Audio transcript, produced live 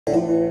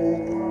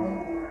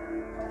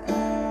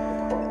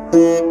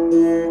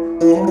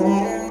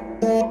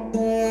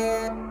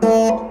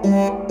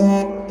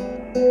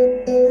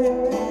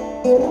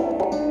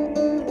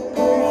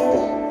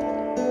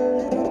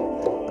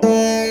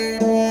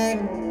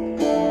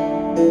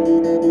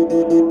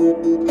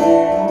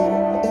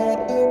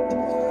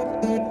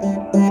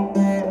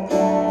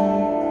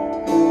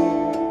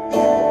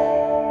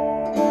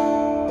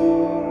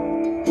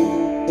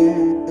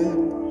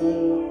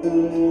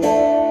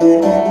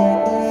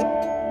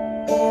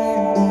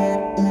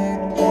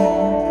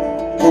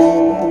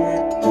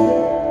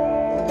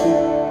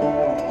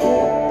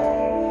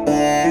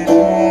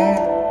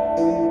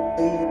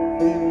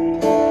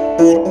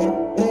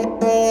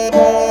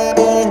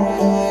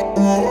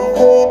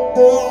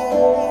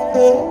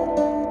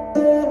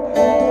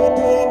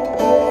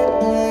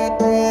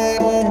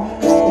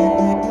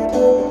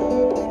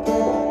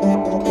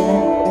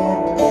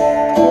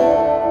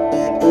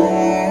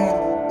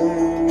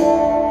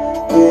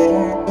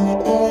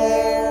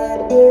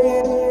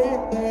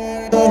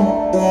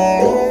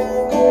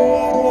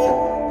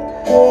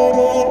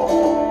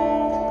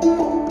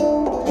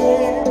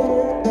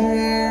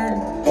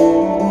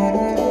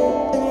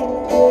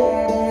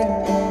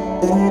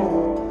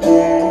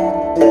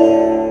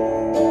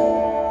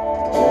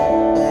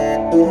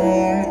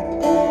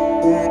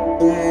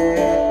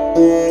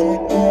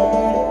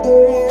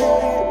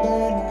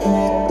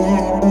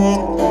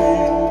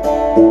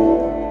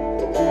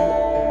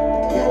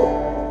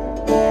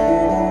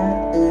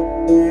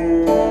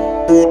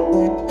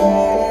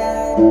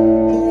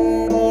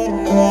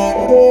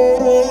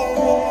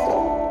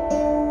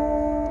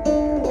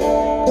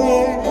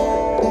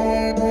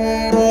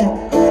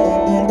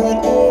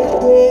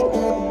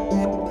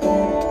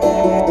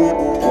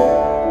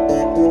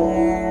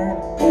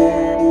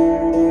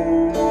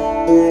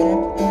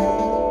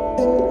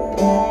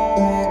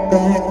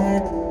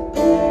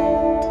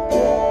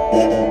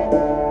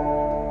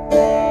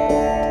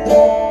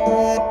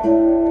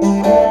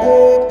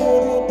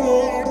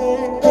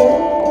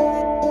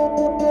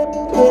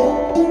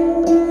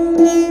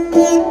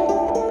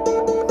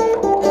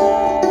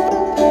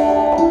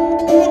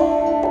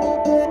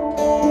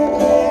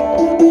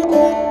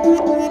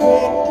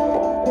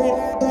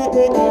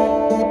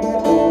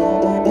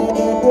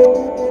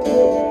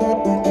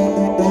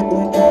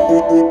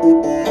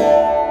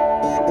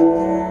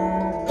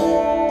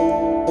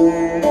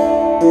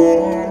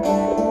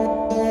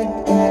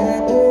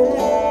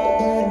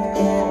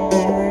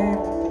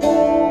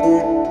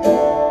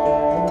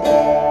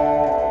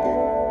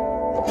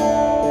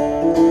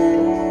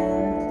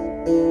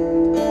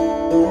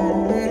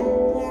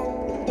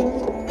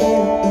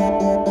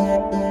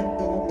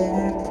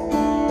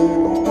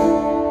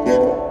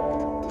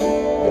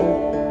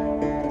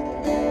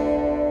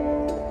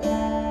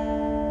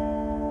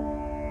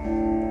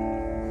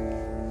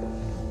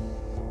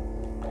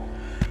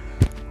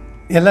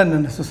ಎಲ್ಲ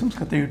ನನ್ನ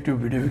ಸುಸಂಸ್ಕೃತ ಯೂಟ್ಯೂಬ್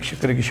ವಿಡಿಯೋ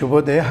ವೀಕ್ಷಕರಿಗೆ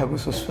ಶುಭೋದಯ ಹಾಗೂ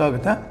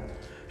ಸುಸ್ವಾಗತ.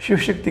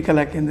 ಶಿವಶಕ್ತಿ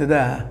ಕಲಾ ಕೇಂದ್ರದ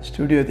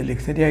ಸ್ಟುಡಿಯೋದಲ್ಲಿ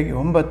ಸರಿಯಾಗಿ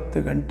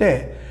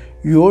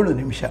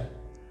 9:07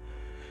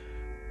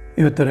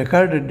 ಇವತ್ತು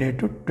recorded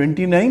date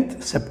 29th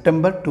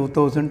September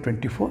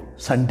 2024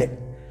 Sunday,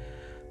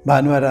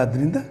 ಭಾನುವಾರ.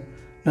 ಆದ್ದರಿಂದ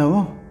ನಾವು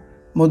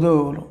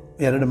ಮೊದಲು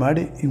 2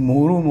 ಮಾಡಿ ಈ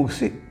 3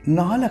 ಮುಗಿಸಿ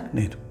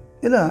 4ನೇದು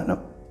ಇಲ್ಲ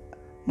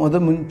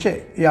ಮುಂಚೆ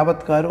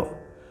ಯಾವತ್ಕಾರೋ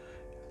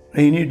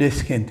ರೈನಿ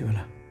ಡೇಸ್ಗೆ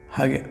ಅಂತೀವಲ್ಲ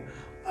ಹಾಗೆ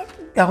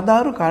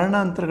ಯಾವುದಾದ್ರು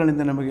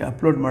ಕಾರಣಾಂತರಗಳಿಂದ ನಮಗೆ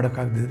ಅಪ್ಲೋಡ್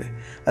ಮಾಡೋಕ್ಕಾಗದಿದ್ರೆ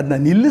ಅದನ್ನ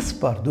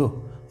ನಿಲ್ಲಿಸಬಾರ್ದು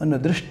ಅನ್ನೋ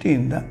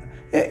ದೃಷ್ಟಿಯಿಂದ,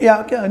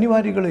 ಯಾಕೆ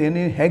ಅನಿವಾರ್ಯಗಳು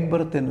ಏನೇನು ಹೇಗೆ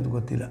ಬರುತ್ತೆ ಅನ್ನೋದು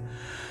ಗೊತ್ತಿಲ್ಲ.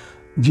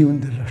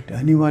 ಜೀವನದಲ್ಲೂ ಅಷ್ಟೇ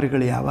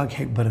ಅನಿವಾರ್ಯಗಳು ಯಾವಾಗ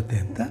ಹೇಗೆ ಬರುತ್ತೆ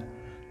ಅಂತ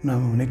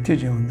ನಾವು ನಿತ್ಯ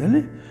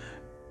ಜೀವನದಲ್ಲಿ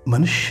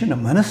ಮನುಷ್ಯನ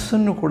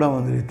ಮನಸ್ಸನ್ನು ಕೂಡ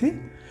ಒಂದು ರೀತಿ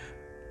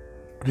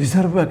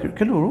ರಿಸರ್ವ್ ಆಗಿ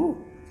ಕೆಲವರು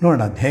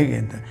ನೋಡೋಣ ಅದು ಹೇಗೆ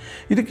ಅಂತ.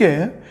 ಇದಕ್ಕೆ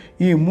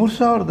ಈ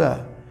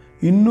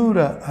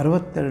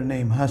 3262ನೇ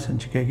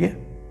ಮಹಾಸಂಚಿಕೆಗೆ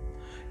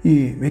ಈ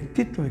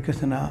ವ್ಯಕ್ತಿತ್ವ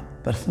ವಿಕಸನ,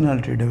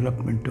 ಪರ್ಸನಾಲಿಟಿ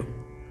ಡೆವಲಪ್ಮೆಂಟು,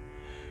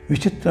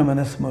 ವಿಚಿತ್ರ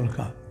ಮನಸ್ಸು ಮೂಲಕ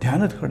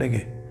ಧ್ಯಾನದ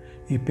ಕಡೆಗೆ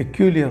ಈ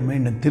ಪೆಕ್ಯುಲಿಯರ್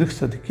ಮೈಂಡನ್ನು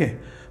ತಿರುಗಿಸೋದಕ್ಕೆ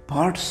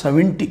ಪಾರ್ಟ್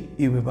 70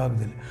 ಈ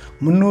ವಿಭಾಗದಲ್ಲಿ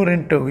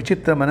 308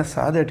 ವಿಚಿತ್ರ ಮನಸ್ಸು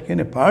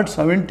ಆದಟ್ಟಿಗೆ ಪಾರ್ಟ್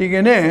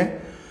 70ಗೇ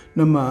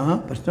ನಮ್ಮ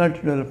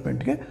ಪರ್ಸನಾಲಿಟಿ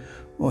ಡೆವಲಪ್ಮೆಂಟ್ಗೆ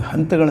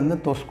ಹಂತಗಳನ್ನು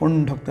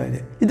ತೋರಿಸ್ಕೊಂಡು ಹೋಗ್ತಾಯಿದೆ.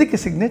 ಇದಕ್ಕೆ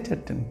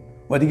ಸಿಗ್ನೇಚರ್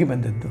ಒದಗಿ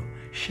ಬಂದದ್ದು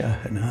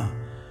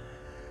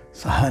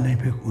ಸಹನೆ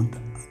ಬೇಕು ಅಂತ.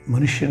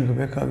 ಮನುಷ್ಯನಿಗೆ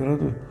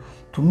ಬೇಕಾಗಿರೋದು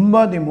ತುಂಬ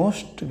the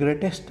most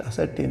greatest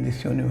asset in this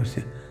universe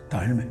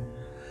ತಾಳ್ಮೆ.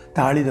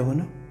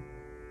 ತಾಳಿದವನು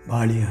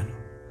ಬಾಳಿಯಾನು,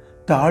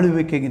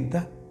 ತಾಳುವಿಕೆಗಿಂತ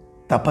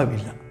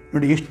ತಪವಿಲ್ಲ.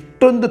 ನೋಡಿ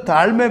ಎಷ್ಟೊಂದು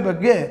ತಾಳ್ಮೆ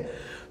ಬಗ್ಗೆ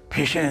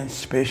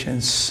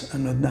ಪೇಷನ್ಸ್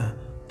ಅನ್ನೋದನ್ನ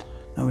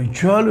ನಾವು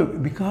ನಿಜವಾಗ್ಲೂ,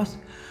 because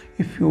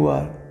if you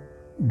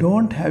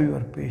don't have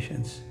your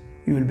patience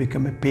you will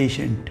become A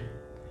patient,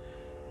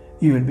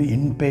 you will be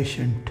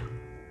inpatient.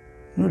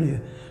 ನೋಡಿ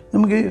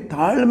ನಮಗೆ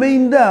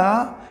ತಾಳ್ಮೆಯಿಂದ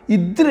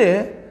ಇದ್ದರೆ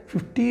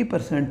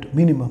 50%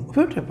 ಮಿನಿಮಮ್,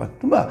 50%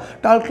 ತುಂಬ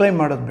ಕ್ಲೈಮ್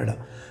ಮಾಡೋದು ಬೇಡ.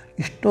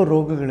 ಇಷ್ಟೋ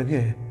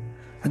ರೋಗಗಳಿಗೆ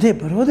ಅದೇ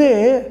ಬರೋದೇ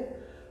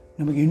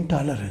ನಮಗೆ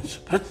ಇಂಟಾಲರೆನ್ಸ್.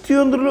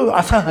 ಪ್ರತಿಯೊಂದರಲ್ಲೂ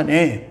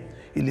ಅಸಹನೆ,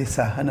 ಇಲ್ಲಿ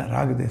ಸಹನ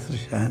ರಾಗದ ಹೆಸರು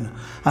ಸಹನ,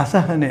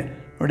 ಅಸಹನೆ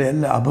ನೋಡಿ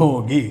ಎಲ್ಲ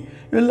ಅಭೋಗಿ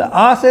ಇವೆಲ್ಲ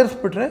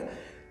ಸೇರಿಸ್ಬಿಟ್ರೆ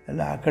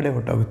ಎಲ್ಲ ಆ ಕಡೆ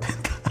ಹೊಟ್ಟೋಗುತ್ತೆ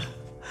ಅಂತ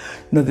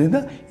ಅನ್ನೋದ್ರಿಂದ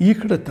ಈ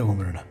ಕಡೆ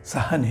ತಗೊಂಬಿಡೋಣ.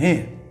 ಸಹನೆ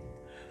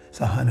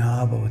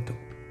ಸಹನಾಭವತು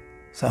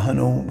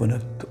ಸಹನೋ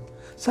ಭುನಕ್ತು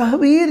ಸಹ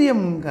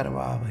ವೀರ್ಯಂ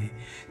ಕರವಾವಹೈ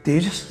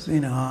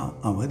ತೇಜಸ್ವಿನ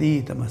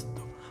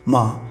ಅವಧೀತಮಸ್ತು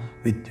ಮಾ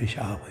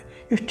ವಿದ್ವಿಷಾವಹೈ.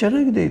 ಎಷ್ಟು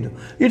ಚೆನ್ನಾಗಿದೆ ಇದು.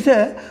 ಇಟ್ಸ್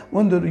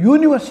ಒಂದು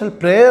ಯೂನಿವರ್ಸಲ್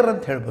ಪ್ರೇಯರ್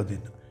ಅಂತ ಹೇಳ್ಬೋದು.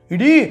 ಇದು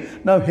ಇಡೀ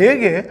ನಾವು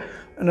ಹೇಗೆ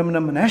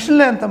ನಮ್ಮ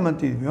ನ್ಯಾಷನಲ್ ಆ್ಯಂಥಮ್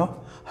ಅಂತಿದ್ವಿಯೋ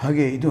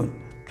ಹಾಗೆ ಇದು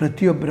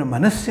ಪ್ರತಿಯೊಬ್ಬರ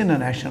ಮನಸ್ಸಿನ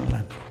ನ್ಯಾಷನಲ್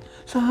ಆ್ಯಂಥಮ್.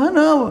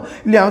 ನಾವು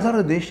ಇಲ್ಲಿ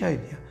ಯಾವ್ದಾದ್ರು ದೇಶ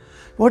ಇದೆಯಾ,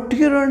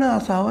 ಒಟ್ಟಿಗೆ ಇರೋಣ,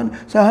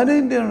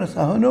 ಸಹನೆಯಿಂದ ಇರೋಣ,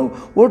 ಸಹನೋವು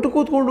ಒಟ್ಟು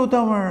ಕೂತ್ಕೊಂಡು ಊಟ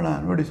ಮಾಡೋಣ.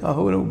 ನೋಡಿ,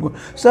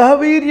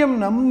 ಸಹವೀರ್ಯಂ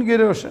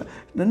ನಮಗಿರೋ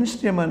ನನ್ನ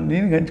ಶ್ರಮ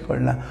ನಿನಗೆ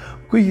ಹಂಚ್ಕೊಳ್ಳೋಣ.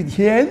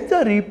 ಇದು ಎಂಥ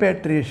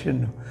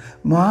ರೀಪ್ಯಾಟ್ರಿಯೇಷನ್ನು.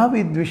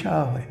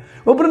 ಮಹಾವಿದ್ವಿಷಾವಹೈ,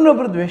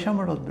 ಒಬ್ರನ್ನೊಬ್ರು ದ್ವೇಷ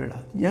ಮಾಡೋದು ಬೇಡ.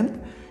 ಎಂತ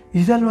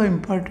ಇದಲ್ವ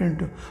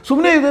ಇಂಪಾರ್ಟೆಂಟು.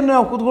 ಸುಮ್ಮನೆ ಇದನ್ನು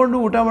ನಾವು ಕೂತ್ಕೊಂಡು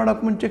ಊಟ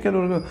ಮಾಡೋಕ್ಕೆ ಮುಂಚೆ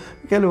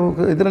ಕೆಲವು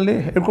ಇದರಲ್ಲಿ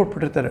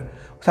ಹೇಳ್ಕೊಟ್ಬಿಟ್ಟಿರ್ತಾರೆ,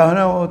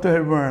 ಸಹನಾವತ್ತು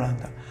ಹೇಳ್ಬಿಡೋಣ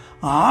ಅಂತ.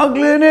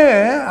 ಆಗಲೇ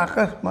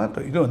ಅಕಸ್ಮಾತ್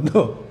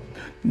ಇದೊಂದು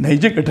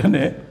ನೈಜ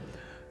ಘಟನೆ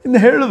ಇನ್ನು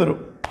ಹೇಳಿದ್ರು.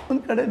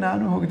 ಒಂದು ಕಡೆ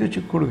ನಾನು ಹೋಗಿದ್ದೆ,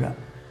 ಚಿಕ್ಕ ಹುಡುಗ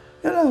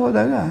ಎಲ್ಲ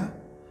ಹೋದಾಗ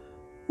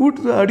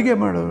ಊಟದ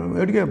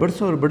ಅಡುಗೆ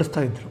ಬಡಿಸೋರು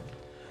ಬಡಿಸ್ತಾಯಿದ್ರು.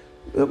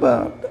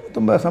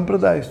 ತುಂಬ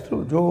ಸಂಪ್ರದಾಯಸ್ಥರು,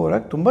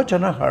 ಜೋರಾಗಿ ತುಂಬ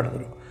ಚೆನ್ನಾಗಿ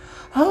ಹಾಡಿದ್ರು.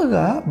 ಆಗ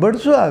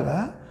ಬಡಿಸುವಾಗ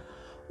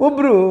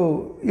ಒಬ್ಬರು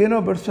ಏನೋ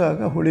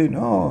ಬಡಿಸುವಾಗ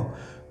ಹುಳಿನೋ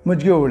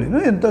ಮಜ್ಜಿಗೆ ಹುಳಿನೋ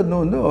ಎಂಥದ್ದನ್ನೋ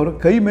ಒಂದು ಅವ್ರ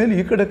ಕೈ ಮೇಲೆ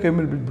ಈ ಕಡೆ ಕೈ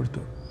ಮೇಲೆ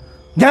ಬಿದ್ದುಬಿಡ್ತು.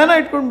 ಜ್ಞಾನ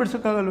ಇಟ್ಕೊಂಡು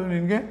ಬಿಡ್ಸೋಕ್ಕಾಗಲ್ವ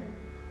ನಿನಗೆ?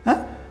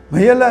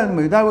 ಮೈಯೆಲ್ಲ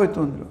ಇದಾಗೋಯ್ತು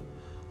ಅಂದರು.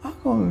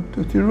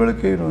 ಆಗ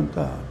ತಿಳುವಳಿಕೆ ಇರುವಂಥ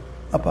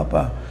ಪಾಪ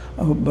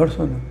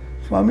ಬಡಿಸೋನು,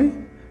 ಸ್ವಾಮಿ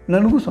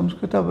ನನಗೂ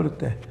ಸಂಸ್ಕೃತ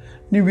ಬರುತ್ತೆ,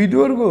 ನೀವು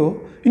ಇದುವರೆಗೂ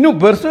ಇನ್ನೂ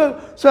ಬರ್ಸೋ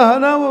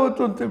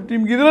ಸಹನಾವತ್ತು ಅಂತ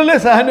ನಿಮ್ಗೆ ಇದರಲ್ಲೇ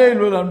ಸಹನೆ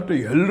ಇಲ್ವಲ್ಲ ಅಂದ್ಬಿಟ್ಟು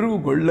ಎಲ್ರಿಗೂ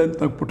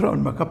ಗೊಳ್ಳಂತ ಹಾಕ್ಬಿಟ್ರೆ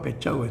ಅವ್ನ ಮಕ್ಕ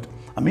ಪೆಚ್ಚಾಗೋಯ್ತು.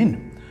 ಐ ಮೀನ್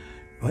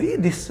ವೈ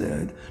ದಿಸ್,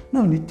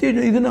 ನಾವು ನಿತ್ಯ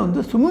ಇದನ್ನು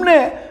ಒಂದು ಸುಮ್ಮನೆ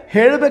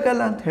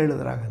ಹೇಳಬೇಕಲ್ಲ ಅಂತ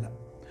ಹೇಳಿದ್ರಾಗಲ್ಲ.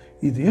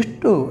 ಇದು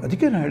ಎಷ್ಟು,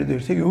 ಅದಕ್ಕೆ ನಾನು ಹೇಳಿದೆ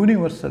ಇಟ್ಸ್ ಎ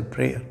ಯೂನಿವರ್ಸಲ್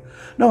ಪ್ರೇಯರ್.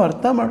 ನಾವು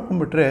ಅರ್ಥ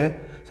ಮಾಡ್ಕೊಂಡ್ಬಿಟ್ರೆ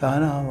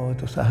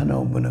ಸಹನಾವತು ಸಹನೋ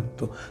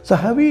ಭುನಕ್ತು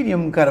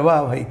ಸಹವೀರ್ಯಂ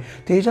ಕರವಾವಹೈ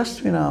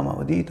ತೇಜಸ್ವಿನಾಮ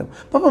ಅವಧೀತಂ.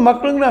 ಪಾಪ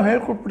ಮಕ್ಳಿಗೆ ನಾವು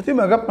ಹೇಳ್ಕೊಟ್ಬಿಡ್ತೀವಿ,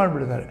 ಮಗಪ್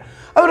ಮಾಡಿಬಿಡ್ತಾರೆ.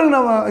 ಅವ್ರಿಗೆ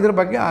ನಾವು ಇದ್ರ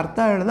ಬಗ್ಗೆ ಅರ್ಥ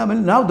ಹೇಳಿದ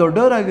ಆಮೇಲೆ ನಾವು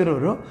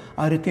ದೊಡ್ಡವರಾಗಿರೋರು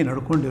ಆ ರೀತಿ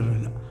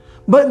ನಡ್ಕೊಂಡಿರೋಲ್ಲ.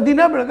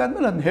 ದಿನ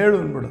ಬೆಳಗಾದ್ಮೇಲೆ ಅದನ್ನ ಹೇಳು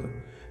ಅಂದ್ಬಿಡೋದು.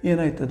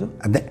 ಏನಾಯ್ತದು?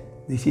 ಅದೇ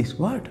ದಿಸ್ ಈಸ್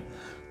ವಾಟ್.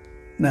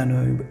 ನಾನು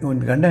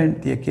ಒಂದು ಗಂಡ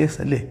ಹೆಂಡತಿಯ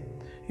ಕೇಸಲ್ಲಿ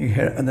ಈಗ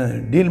ಅದನ್ನು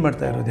ಡೀಲ್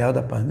ಮಾಡ್ತಾ ಇರೋದು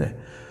ಯಾವುದಪ್ಪ ಅಂದರೆ,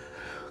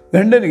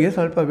 ಗಂಡನಿಗೆ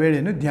ಸ್ವಲ್ಪ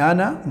ವೇಳೆಯನ್ನು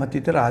ಧ್ಯಾನ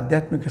ಮತ್ತಿತರ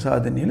ಆಧ್ಯಾತ್ಮಿಕ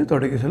ಸಾಧನೆಯಲ್ಲಿ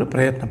ತೊಡಗಿಸಲು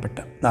ಪ್ರಯತ್ನಪಟ್ಟ.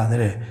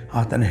 ಆದರೆ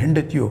ಆತನ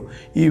ಹೆಂಡತಿಯು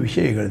ಈ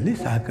ವಿಷಯಗಳಲ್ಲಿ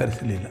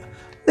ಸಹಕರಿಸಲಿಲ್ಲ.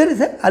 ದರ್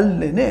ಇಸ್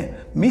ಅಲ್ಲೇ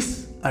ಮಿಸ್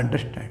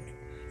ಅಂಡರ್ಸ್ಟ್ಯಾಂಡಿಂಗ್.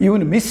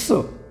 ಇವನು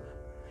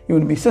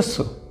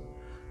ಮಿಸ್ಸಸ್ಸು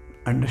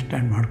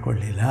ಅಂಡರ್ಸ್ಟ್ಯಾಂಡ್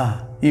ಮಾಡ್ಕೊಳ್ಳಿಲ್ಲ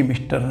ಈ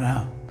ಮಿಸ್ಟರ್ನ.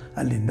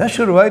 ಅಲ್ಲಿಂದ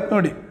ಶುರುವಾಯ್ತು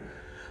ನೋಡಿ.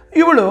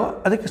 ಇವಳು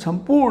ಅದಕ್ಕೆ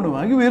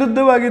ಸಂಪೂರ್ಣವಾಗಿ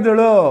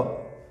ವಿರುದ್ಧವಾಗಿದ್ದಳು.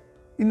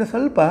 ಇನ್ನು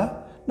ಸ್ವಲ್ಪ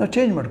ನಾವು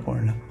ಚೇಂಜ್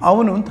ಮಾಡ್ಕೊಳ್ಳೋಣ,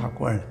 ಅವನು ಅಂತ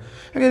ಹಾಕ್ಕೊಳ್ಳೋಣ.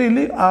 ಯಾಕಂದರೆ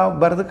ಇಲ್ಲಿ ಆ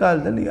ಬರೆದ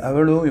ಕಾಲದಲ್ಲಿ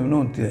ಅವಳು ಇವನು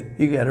ಅಂತಿದೆ.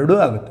 ಈಗ ಎರಡೂ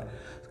ಆಗುತ್ತೆ.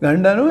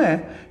 ಗಂಡನೂ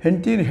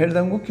ಹೆಂಡತಿನ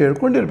ಹೇಳ್ದಂಗೂ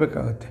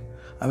ಕೇಳ್ಕೊಂಡಿರ್ಬೇಕಾಗತ್ತೆ.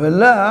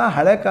 ಅವೆಲ್ಲ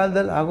ಹಳೆ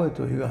ಕಾಲದಲ್ಲಿ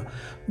ಆಗೋಯ್ತು. ಈಗ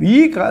ಈ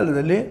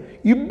ಕಾಲದಲ್ಲಿ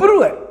ಇಬ್ಬರೂ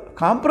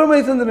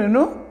ಕಾಂಪ್ರಮೈಸ್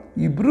ಅಂದ್ರೇನು,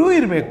 ಇಬ್ಬರೂ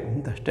ಇರಬೇಕು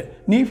ಅಂತಷ್ಟೇ.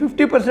 ನೀ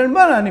 50%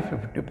 ಬಾ, ನಾನು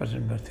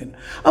 50% ಬರ್ತೀನಿ,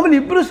 ಆಮೇಲೆ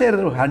ಇಬ್ಬರು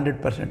ಸೇರಿದ್ರು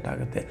 100%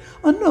 ಆಗುತ್ತೆ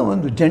ಅನ್ನೋ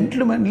ಒಂದು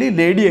ಜೆಂಟ್ಲ್ಮನ್ಲಿ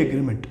ಲೇಡಿ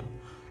ಅಗ್ರಿಮೆಂಟ್.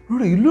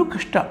 ನೋಡಿ, ಇಲ್ಲೂ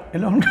ಕಷ್ಟ.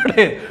 ಎಲ್ಲ ಒಂದು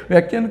ಕಡೆ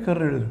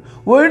ವ್ಯಾಖ್ಯಾನಕಾರರು ಹೇಳಿದ್ರು,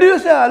 why do you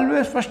say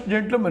always first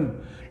gentleman,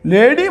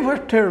 lady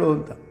first ಹೇಳು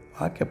ಅಂತ.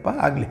 ಯಾಕೆಪ್ಪ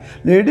ಆಗಲಿ,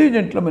 ಲೇಡಿ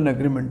ಜೆಂಟ್ಲ್ಮನ್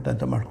ಅಗ್ರಿಮೆಂಟ್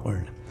ಅಂತ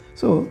ಮಾಡ್ಕೊಳ್ಳೋಣ.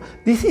 ಸೊ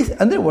ದಿಸ್ ಈಸ್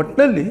ಅಂದರೆ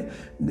ಒಟ್ಟಿನಲ್ಲಿ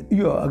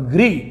ಯು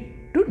ಅಗ್ರಿ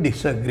ಟು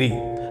ಡಿಸಗ್ರಿ.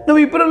 ನಾವು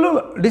ಇಬ್ಬರಲ್ಲೂ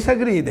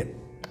ಡಿಸಗ್ರಿ ಇದೆ.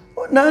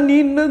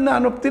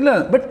 ನಾನು ಒಪ್ತಿಲ್ಲ,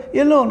 ಬಟ್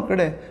ಎಲ್ಲೋ ಒಂದು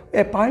ಕಡೆ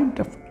ಎ ಪಾಯಿಂಟ್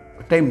ಆಫ್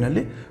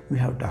ಟೈಮ್ನಲ್ಲಿ we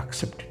have to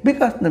accept it.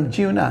 Because ನಮ್ಮ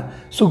ಜೀವನ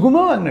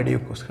ಸುಗಮವಾಗಿ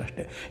ನಡೆಯೋಕ್ಕೋಸ್ಕರ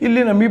ಅಷ್ಟೇ.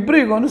 ಇಲ್ಲಿ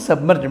ನಮ್ಮಿಬ್ಬರಿಗೂ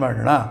ಸಬ್ಮರ್ಜ್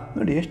ಮಾಡೋಣ.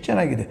 ನೋಡಿ ಎಷ್ಟು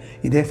ಚೆನ್ನಾಗಿದೆ.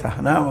 ಇದೇ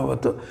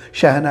ಸಹನಾವತ್ತು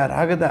ಶಹನ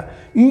ರಾಗದ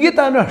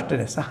ಇಂಗಿತಾನೂ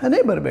ಅಷ್ಟೇ, ಸಹನೆ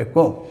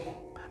ಬರಬೇಕು.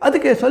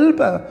 ಅದಕ್ಕೆ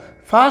ಸ್ವಲ್ಪ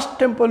ಫಾಸ್ಟ್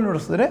ಟೆಂಪಲ್ಲಿ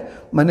ನುಡಿಸಿದ್ರೆ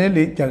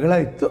ಮನೆಯಲ್ಲಿ ಜಗಳ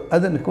ಇತ್ತು,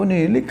 ಅದನ್ನು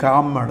ಕೊನೆಯಲ್ಲಿ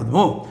ಕಾಮ್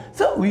ಮಾಡಿದ್ವು.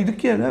 ಸೊ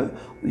ಇದಕ್ಕೆ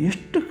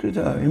ಎಷ್ಟು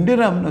ಎಮ್ ಡಿ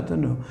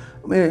ರಾಮನಾಥನು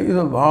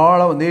ಇದು ಭಾಳ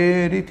ಒಂದೇ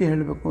ರೀತಿ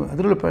ಹೇಳಬೇಕು.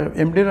 ಅದರಲ್ಲೂ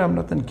ಎಮ್ ಡಿ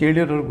ರಾಮನಾಥನ್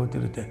ಕೇಳಿರೋರು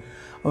ಗೊತ್ತಿರುತ್ತೆ.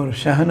 ಅವರು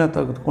ಶಹನ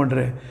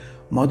ತೆಗೆದುಕೊಂಡ್ರೆ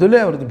ಮೊದಲೇ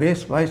ಅವ್ರದ್ದು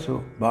ಬೇಸ್ ವಾಯ್ಸು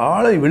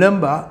ಭಾಳ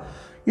ವಿಳಂಬ,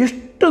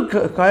 ಎಷ್ಟು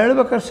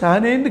ಕೇಳ್ಬೇಕಾದ್ರೆ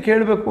ಸಹನೆಯಿಂದ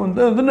ಕೇಳಬೇಕು ಅಂತ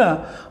ಅದನ್ನು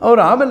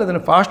ಅವರು ಆಮೇಲೆ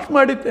ಅದನ್ನು ಫಾಸ್ಟ್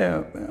ಮಾಡಿ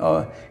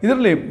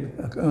ಇದರಲ್ಲಿ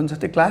ಒಂದು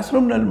ಸತಿ ಕ್ಲಾಸ್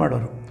ರೂಮ್ನಲ್ಲಿ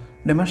ಮಾಡೋರು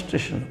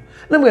ಡೆಮಾನ್ಸ್ಟ್ರೇಷನು.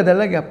 ನಮಗೆ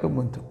ಅದೆಲ್ಲ ಜ್ಞಾಪಕ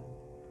ಬಂತು.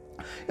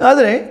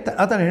 ಆದರೆ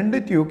ಆತನ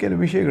ಹೆಂಡತಿಯು ಕೆಲವು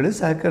ವಿಷಯಗಳಲ್ಲಿ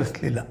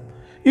ಸಹಕರಿಸಲಿಲ್ಲ.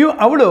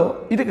 ಅವಳು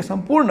ಇದಕ್ಕೆ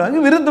ಸಂಪೂರ್ಣವಾಗಿ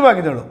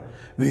ವಿರುದ್ಧವಾಗಿದ್ದಳು.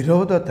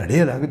 ವಿರೋಧ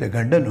ತಡೆಯಲಾಗದೆ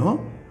ಗಂಡನು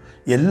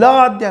ಎಲ್ಲ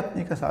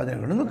ಆಧ್ಯಾತ್ಮಿಕ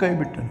ಸಾಧನೆಗಳನ್ನು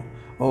ಕೈಬಿಟ್ಟನು.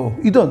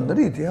 ಇದೊಂದು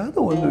ರೀತಿಯಾದ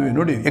ಒಂದು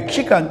ನೋಡಿ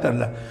ಯಕ್ಷಿಕ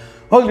ಅಂತಲ್ಲ,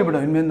 ಹೋಗಲಿ ಬಿಡು,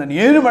 ಇನ್ಮೇಲೆ ನಾನು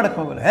ಏನು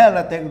ಮಾಡೋಕ್ಕಾಗಲ್ಲ, ಎಲ್ಲ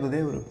ತೆಗೆದು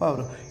ದೇವರಪ್ಪ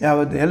ಅವರು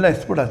ಯಾವುದು ಎಲ್ಲ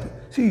ಎಸ್ಬಿಡಾತು.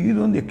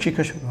 ಇದೊಂದು ಯಕ್ಷಿಕ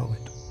ಶುರು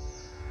ಆಗೋಯಿತು.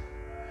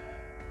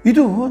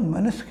 ಇದು ಒಂದು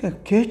ಮನಸ್ಸಿಗೆ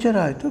ಕೇಚರ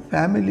ಆಯಿತು.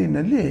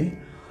 ಫ್ಯಾಮಿಲಿನಲ್ಲಿ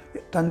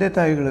ತಂದೆ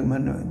ತಾಯಿಗಳಿಗೆ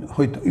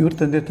ಹೋಯ್ತು, ಇವ್ರ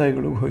ತಂದೆ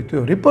ತಾಯಿಗಳಿಗೂ ಹೋಯಿತು.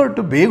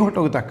 ರಿಪೋರ್ಟು ಬೇಗ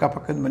ಹೊಟ್ಟೋಗುತ್ತೆ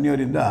ಅಕ್ಕಪಕ್ಕದ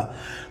ಮನೆಯವರಿಂದ.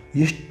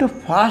 ಎಷ್ಟು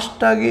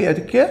ಫಾಸ್ಟಾಗಿ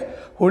ಅದಕ್ಕೆ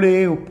ಹುಳಿ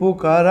ಉಪ್ಪು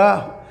ಖಾರ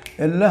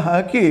ಎಲ್ಲ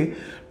ಹಾಕಿ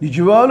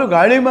ನಿಜವಾಗ್ಲೂ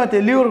ಗಾಳಿ ಮಾತು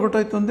ಎಲ್ಲಿವರೆಗೆ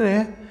ಹೊಟ್ಟೋಯ್ತು ಅಂದರೆ,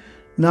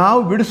 ನಾವು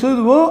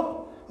ಬಿಡಿಸಿದ್ವು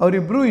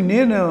ಅವರಿಬ್ಬರು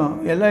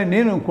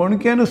ಇನ್ನೇನು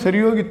ಕೊಣಕೆನೂ ಸರಿ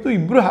ಹೋಗಿತ್ತು,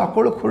 ಇಬ್ಬರು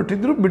ಹಾಕ್ಕೊಳ್ಳೋಕೆ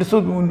ಹೊರಟಿದ್ರು,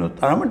 ಬಿಡಿಸೋದು ಅನ್ನೋ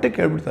ತರಮಟ್ಟಕ್ಕೆ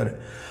ಕೇಳ್ಬಿಡ್ತಾರೆ.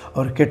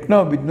 ಅವ್ರು ಕೆಟ್ಟ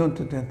ನೋವು ಬಿದ್ದು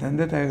ಅಂತ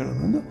ತಂದೆ ತಾಯಿಗಳು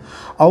ಬಂದು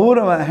ಅವರ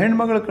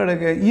ಹೆಣ್ಮಗಳ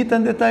ಕಡೆಗೆ ಈ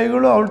ತಂದೆ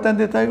ತಾಯಿಗಳು ಅವಳ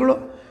ತಂದೆ ತಾಯಿಗಳು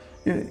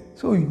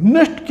ಸೊ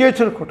ಇನ್ನಷ್ಟು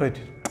ಕೇಚರ್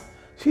ಕೊಟ್ಟೋಯ್ತಿದ್ರು.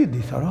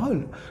 ದಿಸ್ ಆರ್ ಆಲ್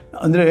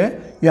ಅಂದರೆ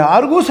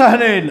ಯಾರಿಗೂ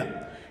ಸಹನೆ ಇಲ್ಲ.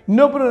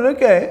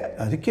 ಇನ್ನೊಬ್ಬರಕ್ಕೆ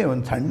ಅದಕ್ಕೆ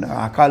ಒಂದು ಸಣ್ಣ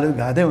ಆ ಕಾಲದ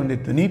ಗಾದೆ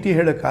ಒಂದಿತ್ತು, ನೀತಿ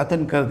ಹೇಳೋಕ್ಕೆ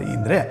ಆತನ ಕರೆದು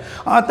ಅಂದರೆ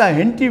ಆತ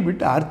ಹೆಂಡತಿ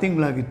ಬಿಟ್ಟು 6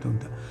 ತಿಂಗಳಾಗಿತ್ತು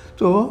ಅಂತ.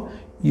 ಸೊ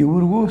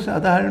ಇವ್ರಿಗೂ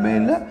ಸಾಧಾರಣ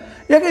ಇಲ್ಲ.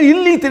 ಯಾಕಂದರೆ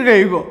ಇಲ್ಲಿ ತಿರ್ಗಾ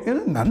ಈಗೋ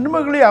ನನ್ನ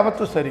ಮಗಳು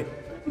ಯಾವತ್ತೂ ಸರಿ,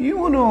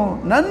 ಇವನು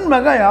ನನ್ನ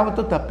ಮಗ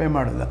ಯಾವತ್ತೂ ತಪ್ಪೇ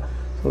ಮಾಡೋಲ್ಲ.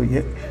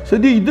 ಸೊ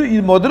ಇದು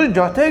ಮೊದಲ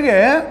ಜೊತೆಗೆ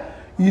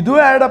ಇದು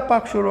ಆ್ಯಡಪ್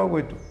ಆಗಿ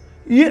ಶುರುವಾಗೋಯ್ತು.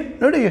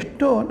 ನೋಡಿ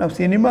ಎಷ್ಟೋ ನಾವು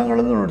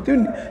ಸಿನಿಮಾಗಳನ್ನು ನೋಡ್ತೀವಿ,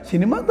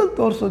 ಸಿನಿಮಾದಲ್ಲಿ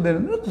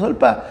ತೋರಿಸೋದೇನೆಂದರೆ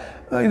ಸ್ವಲ್ಪ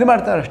ಇದು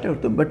ಮಾಡ್ತಾರೆ ಅಷ್ಟೇ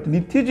ಹೊರತು, ಬಟ್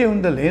ನಿತ್ಯ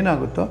ಜೀವನದಲ್ಲಿ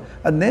ಏನಾಗುತ್ತೋ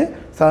ಅದನ್ನೇ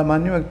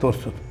ಸಾಮಾನ್ಯವಾಗಿ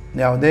ತೋರಿಸೋದು,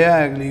 ಯಾವುದೇ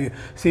ಆಗಲಿ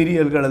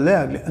ಸೀರಿಯಲ್ಗಳಲ್ಲೇ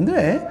ಆಗಲಿ.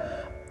 ಅಂದರೆ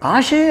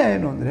ಆಶಯ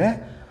ಏನು ಅಂದರೆ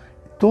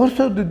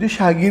ತೋರಿಸೋದು ಉದ್ದೇಶ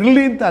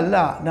ಹಾಗಿರಲಿ ಅಂತ ಅಲ್ಲ.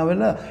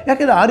 ನಾವೆಲ್ಲ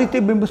ಯಾಕೆಂದರೆ ಆ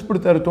ರೀತಿ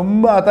ಬಿಂಬಿಸ್ಬಿಡ್ತಾರೆ,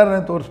 ತುಂಬ ಆ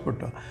ಥರನೇ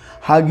ತೋರಿಸ್ಬಿಟ್ಟು.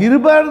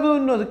 ಹಾಗಿರಬಾರ್ದು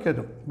ಅನ್ನೋದಕ್ಕೆ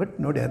ಅದು. ಬಟ್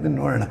ನೋಡಿ ಅದನ್ನು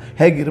ನೋಡೋಣ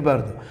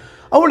ಹೇಗಿರಬಾರ್ದು.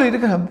 ಅವಳು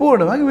ಇದಕ್ಕೆ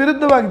ಸಂಪೂರ್ಣವಾಗಿ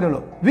ವಿರುದ್ಧವಾಗಿದ್ದಳು.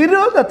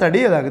 ವಿರೋಧ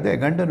ತಡೆಯಲಾಗದೆ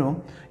ಗಂಡನು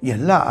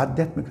ಎಲ್ಲ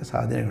ಆಧ್ಯಾತ್ಮಿಕ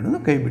ಸಾಧನೆಗಳನ್ನು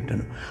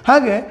ಕೈಬಿಟ್ಟನು.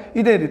 ಹಾಗೆ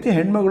ಇದೇ ರೀತಿ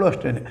ಹೆಣ್ಮಗಳು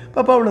ಅಷ್ಟೇ.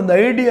 ಪಾಪ ಅವಳೊಂದು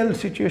ಐಡಿಯಲ್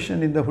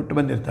ಸಿಚುವೇಷನಿಂದ ಹುಟ್ಟು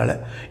ಬಂದಿರ್ತಾಳೆ.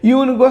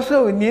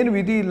 ಇವನಿಗೋಸ್ಕರ ಇನ್ನೇನು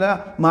ವಿಧಿ ಇಲ್ಲ,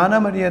 ಮಾನ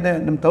ಮರ್ಯಾದೆ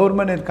ನಮ್ಮ ತವ್ರ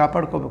ಮನೆಯಲ್ಲಿ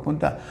ಕಾಪಾಡ್ಕೋಬೇಕು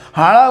ಅಂತ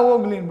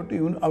ಹಾಳಾಗೋಗ್ಲಿ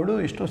ಅಂದ್ಬಿಟ್ಟು ಅವಳು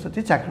ಎಷ್ಟೋ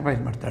ಸತಿ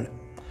ಸ್ಯಾಕ್ರಿಫೈಸ್ ಮಾಡ್ತಾಳೆ.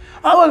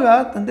 ಆವಾಗ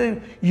ತಂದೆ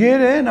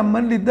ಏನೇ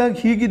ನಮ್ಮಲ್ಲಿದ್ದಾಗ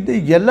ಹೀಗಿದ್ದೆ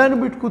ಎಲ್ಲನೂ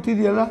ಬಿಟ್ಟು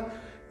ಕೂತಿದೆಯಲ್ಲ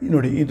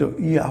ನೋಡಿ, ಇದು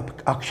ಈ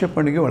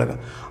ಆಕ್ಷೇಪಣೆಗೆ ಒಳಗ.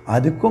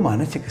 ಅದಕ್ಕೂ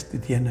ಮಾನಸಿಕ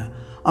ಸ್ಥಿತಿಯನ್ನು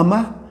ಅಮ್ಮ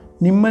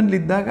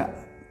ನಿಮ್ಮಲ್ಲಿದ್ದಾಗ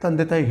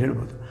ತಂದೆ ತಾಯಿ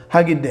ಹೇಳ್ಬೋದು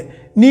ಹಾಗಿದ್ದೆ,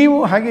 ನೀವು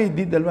ಹಾಗೆ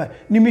ಇದ್ದಿದ್ದಲ್ವ,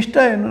 ನಿಮ್ಮ ಇಷ್ಟ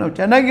ಏನು, ನಾವು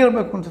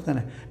ಚೆನ್ನಾಗಿರಬೇಕು ಅಂತ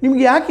ತಾನೆ,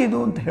 ನಿಮ್ಗೆ ಯಾಕೆ ಇದು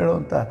ಅಂತ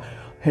ಹೇಳೋವಂಥ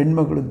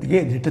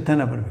ಹೆಣ್ಮಗಳಿಗೆ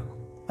ದಿಟ್ಟತನ ಬರಬೇಕು.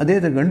 ಅದೇ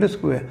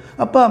ಗಂಡಸ್ಗೂ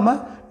ಅಪ್ಪ ಅಮ್ಮ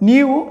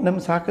ನೀವು ನಮ್ಮ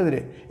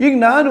ಸಾಕಿದ್ರೆ ಈಗ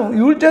ನಾನು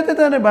ಇವ್ರ ಜೊತೆ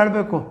ತಾನೇ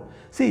ಬಾಳಬೇಕು.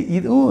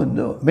 ಇದು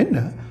ಒಂದು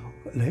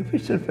ಲೈಫ್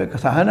ಇಟ್ ಸೆಲ್ಫ್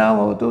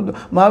ಸಹನಾವತು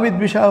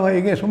ಮಾವಿದ್ವಿಷಾವ.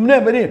 ಹೀಗೆ ಸುಮ್ಮನೆ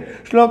ಬರೀ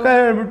ಶ್ಲೋಕ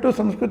ಹೇಳ್ಬಿಟ್ಟು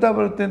ಸಂಸ್ಕೃತ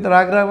ಬರುತ್ತೆ ಅಂತ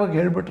ರಾಗರಾಗವಾಗಿ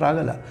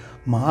ಹೇಳ್ಬಿಟ್ರಾಗಲ್ಲ.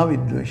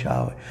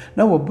 ಮಾವಿದ್ವಿಷಾವ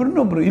ನಾವು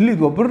ಒಬ್ರನ್ನೊಬ್ರು ಇಲ್ಲಿ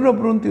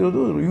ಒಬ್ರನ್ನೊಬ್ರು ಅಂತ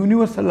ಇರೋದು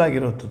ಯೂನಿವರ್ಸಲ್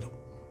ಆಗಿರೋದು.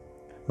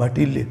 ಬಟ್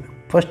ಇಲ್ಲಿ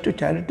first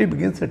charity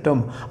begins at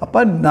home. ಅಪ್ಪ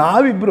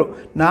ನಾವಿಬ್ಬರು,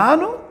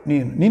 ನಾನು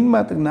ನೀನು, ನಿನ್ನ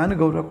ಮಾತಿಗೆ ನಾನು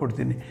ಗೌರವ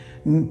ಕೊಡ್ತೀನಿ,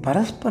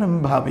 ಪರಸ್ಪರಂ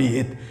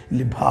ಭಾವಯೇತ್.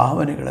 ಇಲ್ಲಿ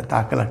ಭಾವನೆಗಳ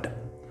ತಾಕಲಾಟ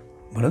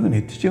ಬರೋದು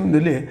ನಿತ್ಯ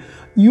ಜೀವನದಲ್ಲಿ.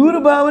 ಇವ್ರ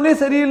ಭಾವನೆ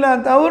ಸರಿ ಇಲ್ಲ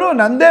ಅಂತ ಅವರು,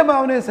 ನನ್ನದೇ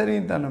ಭಾವನೆ ಸರಿ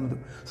ಅಂತ ನಮ್ಮದು.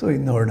 ಸೊ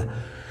ಇದು ನೋಡೋಣ,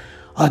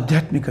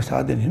 ಆಧ್ಯಾತ್ಮಿಕ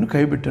ಸಾಧನೆಯನ್ನು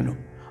ಕೈಬಿಟ್ಟನು.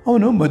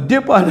 ಅವನು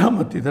ಮದ್ಯಪಾನ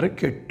ಮತ್ತಿತರ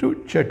ಕೆಟ್ಟು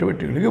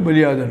ಚಟುವಟಿಕೆಗಳಿಗೆ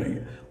ಬಲಿಯಾದನು.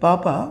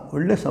 ಪಾಪ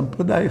ಒಳ್ಳೆ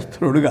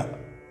ಸಂಪ್ರದಾಯಸ್ಥ ಹುಡುಗ.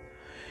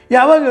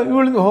 ಯಾವಾಗ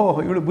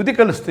ಇವಳು ಬುದ್ಧಿ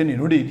ಕಲಿಸ್ತೀನಿ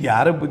ನೋಡಿ, ಇದು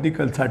ಯಾರ ಬುದ್ಧಿ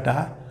ಕಲಿಸಾಟ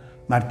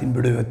ಮಾಡ್ತೀನಿ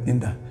ಬಿಡು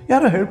ಇವತ್ತಿನಿಂದ,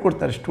 ಯಾರೋ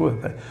ಹೇಳ್ಕೊಡ್ತಾರೆ ಅಷ್ಟು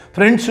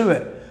ಫ್ರೆಂಡ್ಸುವೆ.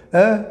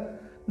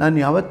 ನಾನು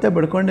ಯಾವತ್ತೇ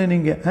ಬಡ್ಕೊಂಡೆ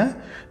ನಿನಗೆ,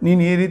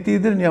 ನೀನು ಈ ರೀತಿ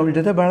ಇದ್ದರೆ ನೀವು ಅವಳ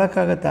ಜೊತೆ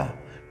ಬಾಳೋಕ್ಕಾಗತ್ತಾ,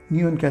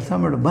 ನೀವೊಂದು ಕೆಲಸ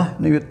ಮಾಡು,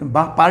 ನೀವತ್ತು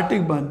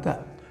ಪಾರ್ಟಿಗೆ ಬಾ ಅಂತ.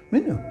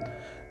 ಮೀನು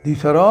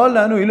ದೀಸ್ ಆರ್ ಆಲ್.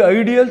 ನಾನು ಇಲ್ಲಿ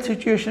ಐಡಿಯಲ್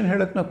ಸಿಚುಯೇಷನ್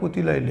ಹೇಳೋಕ್ಕೆ ನಾವು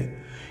ಕೂತಿಲ್ಲ ಇಲ್ಲಿ.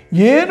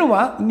 ಏನು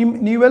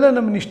ನೀವೆಲ್ಲ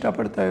ನಮ್ಮನ್ನು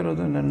ಇಷ್ಟಪಡ್ತಾ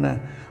ಇರೋದು ನನ್ನ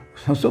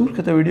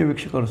ಸಂಸ್ಕೃತ ವಿಡಿಯೋ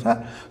ವೀಕ್ಷಕರು ಸರ್,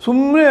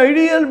 ಸುಮ್ಮನೆ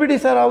ಐಡಿಯಲ್ ಬಿಡಿ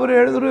ಸರ್, ಅವರು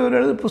ಹೇಳಿದ್ರು ಇವರು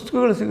ಹೇಳಿದ್ರು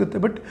ಪುಸ್ತಕಗಳು ಸಿಗುತ್ತೆ.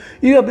 ಬಟ್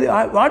ಈಗ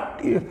at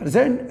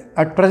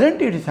present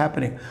it is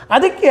happening.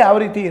 ಅದಕ್ಕೆ ಯಾವ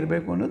ರೀತಿ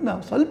ಇರಬೇಕು ಅನ್ನೋದು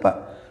ನಾವು ಸ್ವಲ್ಪ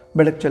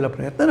ಬೆಳಕು ಚೆಲ್ಲೋ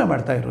ಪ್ರಯತ್ನ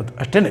ಮಾಡ್ತಾ ಇರೋದು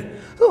ಅಷ್ಟೇ.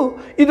 ಸೊ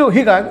ಇದು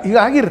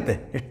ಹೀಗಾಗಿರುತ್ತೆ.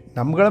 ಎಷ್ಟು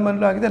ನಮ್ಗಳ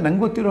ಮನೇಲೂ ಆಗಿದೆ,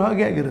 ನಂಗೆ ಗೊತ್ತಿರೋ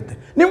ಹಾಗೆ ಆಗಿರುತ್ತೆ,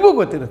 ನಿಮಗೂ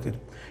ಗೊತ್ತಿರುತ್ತೆ.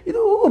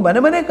 ಇದು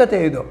ಮನೆ ಕಥೆ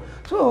ಇದು.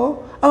 ಸೊ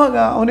ಆವಾಗ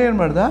ಅವನೇನು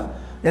ಮಾಡ್ದ,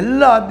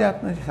 ಎಲ್ಲ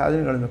ಆಧ್ಯಾತ್ಮಿಕ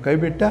ಸಾಧನೆಗಳನ್ನು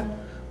ಕೈಬಿಟ್ಟ.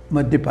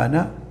 ಮದ್ಯಪಾನ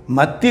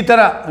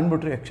ಮತ್ತಿತರ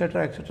ಅಂದ್ಬಿಟ್ರೆ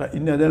ಎಕ್ಸೆಟ್ರಾ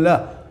ಇನ್ನು ಅದೆಲ್ಲ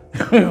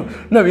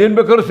ನಾವೇನು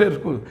ಬೇಕಾದ್ರೂ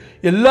ಸೇರಿಸ್ಬೋದು.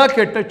 ಎಲ್ಲ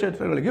ಕೆಟ್ಟ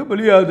ಚಟಗಳಿಗೆ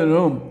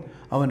ಬಲಿಯಾದನು.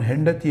 ಅವನ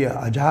ಹೆಂಡತಿಯ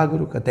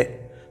ಅಜಾಗರೂಕತೆ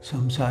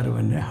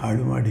ಸಂಸಾರವನ್ನೇ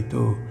ಹಾಳು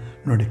ಮಾಡಿತು.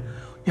 ನೋಡಿ,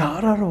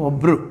 ಯಾರು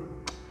ಒಬ್ಬರು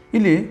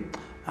ಇಲ್ಲಿ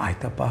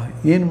ಆಯ್ತಪ್ಪ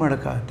ಏನು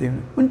ಮಾಡೋಕ್ಕಾಗತ್ತೆ,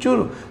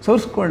 ಒಂಚೂರು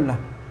ಸವರಿಸ್ಕೊಳ್ಳ,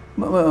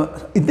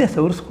 ಇದನ್ನೇ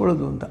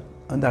ಸವರಿಸ್ಕೊಳ್ಳೋದು ಅಂತ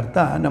ಒಂದು ಅರ್ಥ.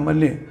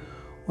 ನಮ್ಮಲ್ಲಿ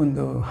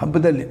ಒಂದು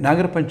ಹಬ್ಬದಲ್ಲಿ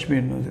ನಾಗರ ಪಂಚಮಿ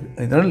ಅನ್ನೋದು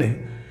ಇದರಲ್ಲಿ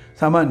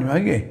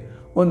ಸಾಮಾನ್ಯವಾಗಿ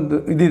ಒಂದು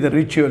ಇದಿದೆ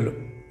ರಿಚುವಲ್ಲು.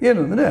 ಏನು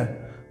ಅಂದರೆ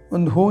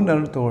ಒಂದು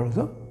ಹೂವಿನ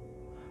ತೊಗೊಳ್ಳೋದು,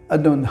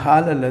 ಅದನ್ನೊಂದು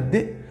ಹಾಲಲ್ಲಿ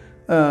ಅದ್ದಿ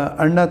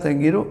ಅಣ್ಣ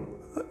ತಂಗಿರು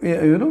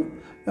ಇವರು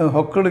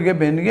ಹೊಕ್ಕಳಿಗೆ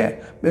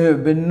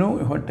ಬೆನ್ನು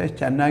ಹೊಟ್ಟೆ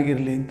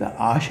ಚೆನ್ನಾಗಿರಲಿ ಅಂತ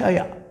ಆಶಯ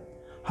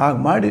ಹಾಗೆ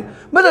ಮಾಡಿ.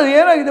 ಮತ್ತು ಅದು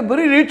ಏನಾಗಿದೆ,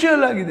 ಬರೀ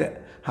ರಿಚುವಲ್ ಆಗಿದೆ.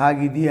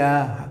 ಹಾಗಿದೆಯಾ?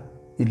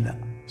 ಇಲ್ಲ.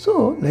 ಸೊ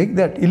ಲೈಕ್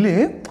ದ್ಯಾಟ್ ಇಲ್ಲಿ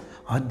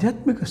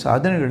ಆಧ್ಯಾತ್ಮಿಕ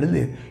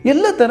ಸಾಧನೆಗಳಲ್ಲಿ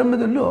ಎಲ್ಲ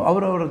ಧರ್ಮದಲ್ಲೂ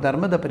ಅವರವರ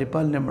ಧರ್ಮದ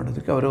ಪರಿಪಾಲನೆ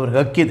ಮಾಡೋದಕ್ಕೆ ಅವರವ್ರಿಗೆ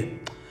ಹಕ್ಕಿದೆ.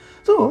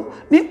 ಸೊ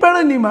ನೀನು ಬೇಡ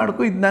ನೀವು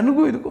ಮಾಡ್ಕೊ, ಇದು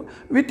ನನಗೂ ಇದಕ್ಕೂ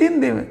ವಿತಿನ್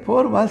ದಿ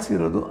 4 ವಾಲ್ಸ್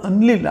ಇರೋದು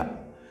ಅನ್ನಲಿಲ್ಲ.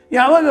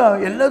 ಯಾವಾಗ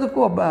ಎಲ್ಲದಕ್ಕೂ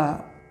ಒಬ್ಬ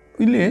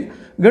ಇಲ್ಲಿ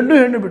ಗಂಡು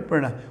ಹೆಣ್ಣು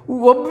ಬಿಟ್ಬೇಡ,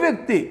 ಒಬ್ಬ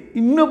ವ್ಯಕ್ತಿ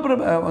ಇನ್ನೊಬ್ಬರ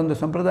ಒಂದು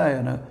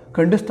ಸಂಪ್ರದಾಯನ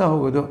ಖಂಡಿಸ್ತಾ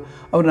ಹೋಗೋದು,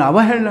 ಅವ್ರನ್ನ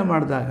ಅವಹೇಳನ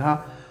ಮಾಡಿದಾಗ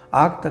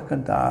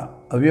ಆಗ್ತಕ್ಕಂಥ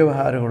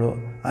ಅವ್ಯವಹಾರಗಳು,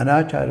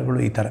 ಅನಾಚಾರಗಳು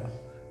ಈ ಥರ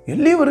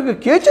ಎಲ್ಲಿವರೆಗೆ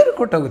ಕೇಚರ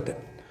ಕೊಟ್ಟಾಗುತ್ತೆ.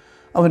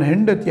 ಅವನ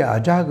ಹೆಂಡತಿಯ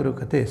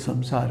ಅಜಾಗರೂಕತೆ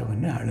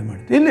ಸಂಸಾರವನ್ನೇ ಹಾಳು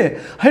ಮಾಡುತ್ತೆ. ಇಲ್ಲಿ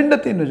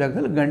ಹೆಂಡತಿ ಅನ್ನೋ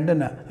ಜಾಗದಲ್ಲಿ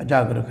ಗಂಡನ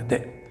ಅಜಾಗರೂಕತೆ,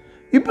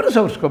 ಇಬ್ಬರು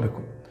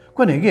ಸವರಿಸ್ಕೋಬೇಕು.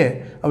 ಕೊನೆಗೆ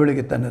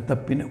ಅವಳಿಗೆ ತನ್ನ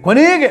ತಪ್ಪಿನ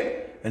ಕೊನೆಗೆ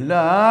ಎಲ್ಲ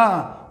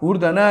ಊರ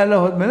ದನ ಎಲ್ಲ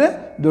ಹೋದ್ಮೇಲೆ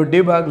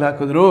ದೊಡ್ಡ ಬಾಗಿಲು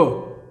ಹಾಕಿದ್ರು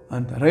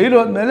ಅಂತ, ರೈಲು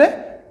ಹೋದ್ಮೇಲೆ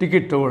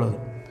ಟಿಕೆಟ್ ತೊಗೊಳ್ಳೋದು,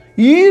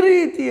 ಈ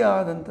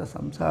ರೀತಿಯಾದಂಥ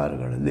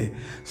ಸಂಸಾರಗಳಲ್ಲಿ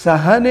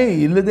ಸಹನೆ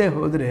ಇಲ್ಲದೆ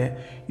ಹೋದರೆ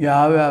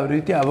ಯಾವ್ಯಾವ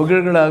ರೀತಿ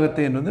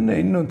ಅವಘಡಗಳಾಗುತ್ತೆ ಅನ್ನೋದನ್ನು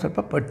ಇನ್ನೊಂದು ಸ್ವಲ್ಪ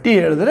ಪಟ್ಟಿ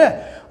ಹೇಳಿದ್ರೆ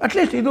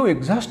ಅಟ್ಲೀಸ್ಟ್ ಇದು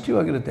ಎಕ್ಸಾಸ್ಟಿವ್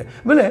ಆಗಿರುತ್ತೆ.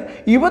 ಆಮೇಲೆ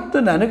ಇವತ್ತು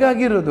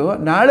ನನಗಾಗಿರೋದು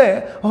ನಾಳೆ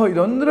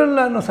ಇದೊಂದರಲ್ಲಿ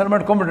ನಾನು ಸರಿ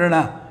ಮಾಡ್ಕೊಂಬಿಡೋಣ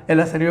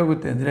ಎಲ್ಲ ಸರಿ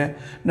ಹೋಗುತ್ತೆ ಅಂದರೆ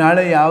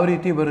ನಾಳೆ ಯಾವ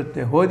ರೀತಿ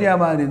ಬರುತ್ತೆ,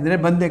 ಹೋದ್ಯಾಮಾದಿಂದರೆ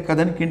ಬಂದೆ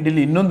ಕದನ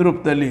ಕಿಂಡಿಲಿ ಇನ್ನೊಂದು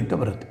ರೂಪದಲ್ಲಿ ಅಂತ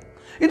ಬರುತ್ತೆ.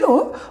 ಇದು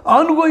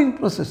ಆನ್ಗೋಯಿಂಗ್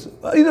ಪ್ರೊಸೆಸ್ಸು.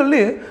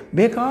 ಇದರಲ್ಲಿ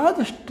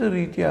ಬೇಕಾದಷ್ಟು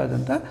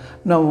ರೀತಿಯಾದಂಥ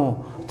ನಾವು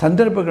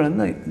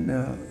ಸಂದರ್ಭಗಳನ್ನು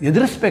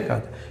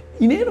ಎದುರಿಸ್ಬೇಕಾದ.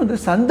 ಇನ್ನೇನು ಅಂದರೆ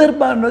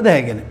ಸಂದರ್ಭ ಅನ್ನೋದೇ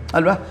ಹೇಗೇನೆ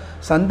ಅಲ್ವಾ,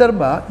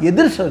 ಸಂದರ್ಭ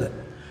ಎದುರಿಸೋದೆ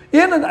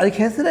ಏನಂದ್ರೆ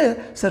ಅದಕ್ಕೆ ಹೆಸರೇ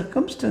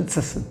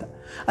ಸರ್ಕಮ್ಸ್ಟೆನ್ಸಸ್ ಅಂತ.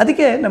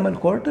 ಅದಕ್ಕೆ ನಮ್ಮಲ್ಲಿ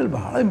ಕೋರ್ಟಲ್ಲಿ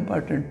ಭಾಳ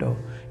ಇಂಪಾರ್ಟೆಂಟು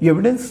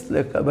ಎವಿಡೆನ್ಸ್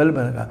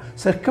ಬಂದಾಗ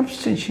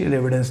ಸರ್ಕಮ್ಸ್ಟೆನ್ಷಿಯಲ್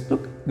ಎವಿಡೆನ್ಸ್ನು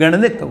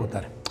ಗಣನೆಗೆ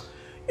ತಗೋತಾರೆ.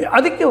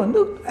 ಅದಕ್ಕೆ ಒಂದು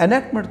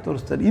ಎನ್ಯಾಕ್ಟ್ಮೆಂಟ್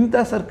ತೋರಿಸ್ತಾರೆ. ಇಂಥ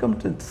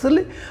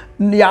ಸರ್ಕಮ್ಸ್ಟೆನ್ಸಲ್ಲಿ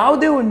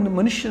ಯಾವುದೇ ಒಂದು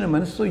ಮನುಷ್ಯನ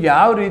ಮನಸ್ಸು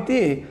ಯಾವ ರೀತಿ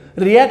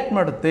ರಿಯಾಕ್ಟ್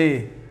ಮಾಡುತ್ತೆ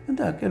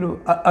ಅಂತ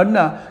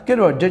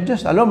ಕೆಲವು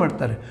ಜಡ್ಜಸ್ ಅಲೋ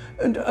ಮಾಡ್ತಾರೆ.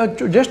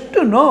 ಜಸ್ಟ್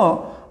ನೋ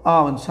ಆ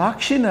ಒಂದು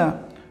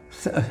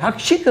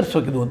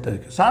ಸಾಕ್ಷೀಕರಿಸೋಕಿದು ಅಂತ.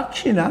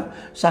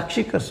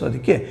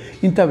 ಸಾಕ್ಷೀಕರಿಸೋದಕ್ಕೆ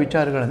ಇಂಥ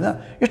ವಿಚಾರಗಳನ್ನು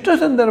ಎಷ್ಟೋ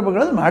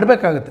ಸಂದರ್ಭಗಳಲ್ಲಿ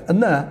ಮಾಡಬೇಕಾಗತ್ತೆ.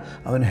 ಅದನ್ನ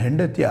ಅವನ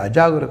ಹೆಂಡತಿಯ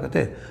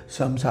ಅಜಾಗರೂಕತೆ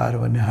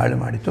ಸಂಸಾರವನ್ನೇ ಹಾಳು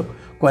ಮಾಡಿತು.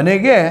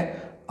 ಕೊನೆಗೆ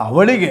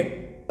ಅವಳಿಗೆ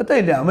ಮತ್ತು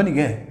ಇಲ್ಲಿ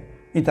ಅವನಿಗೆ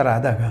ಈ ಥರ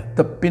ಆದಾಗ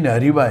ತಪ್ಪಿನ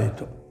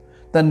ಅರಿವಾಯಿತು.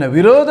 ತನ್ನ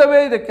ವಿರೋಧವೇ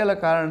ಇದಕ್ಕೆಲ್ಲ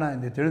ಕಾರಣ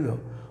ಎಂದು ತಿಳಿದು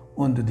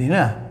ಒಂದು ದಿನ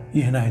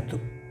ಏನಾಯಿತು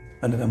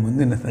ಅನ್ನೋದ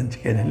ಮುಂದಿನ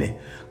ಸಂಚಿಕೆಯಲ್ಲಿ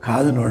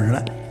ಕಾದು ನೋಡೋಣ.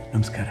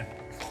 ನಮಸ್ಕಾರ.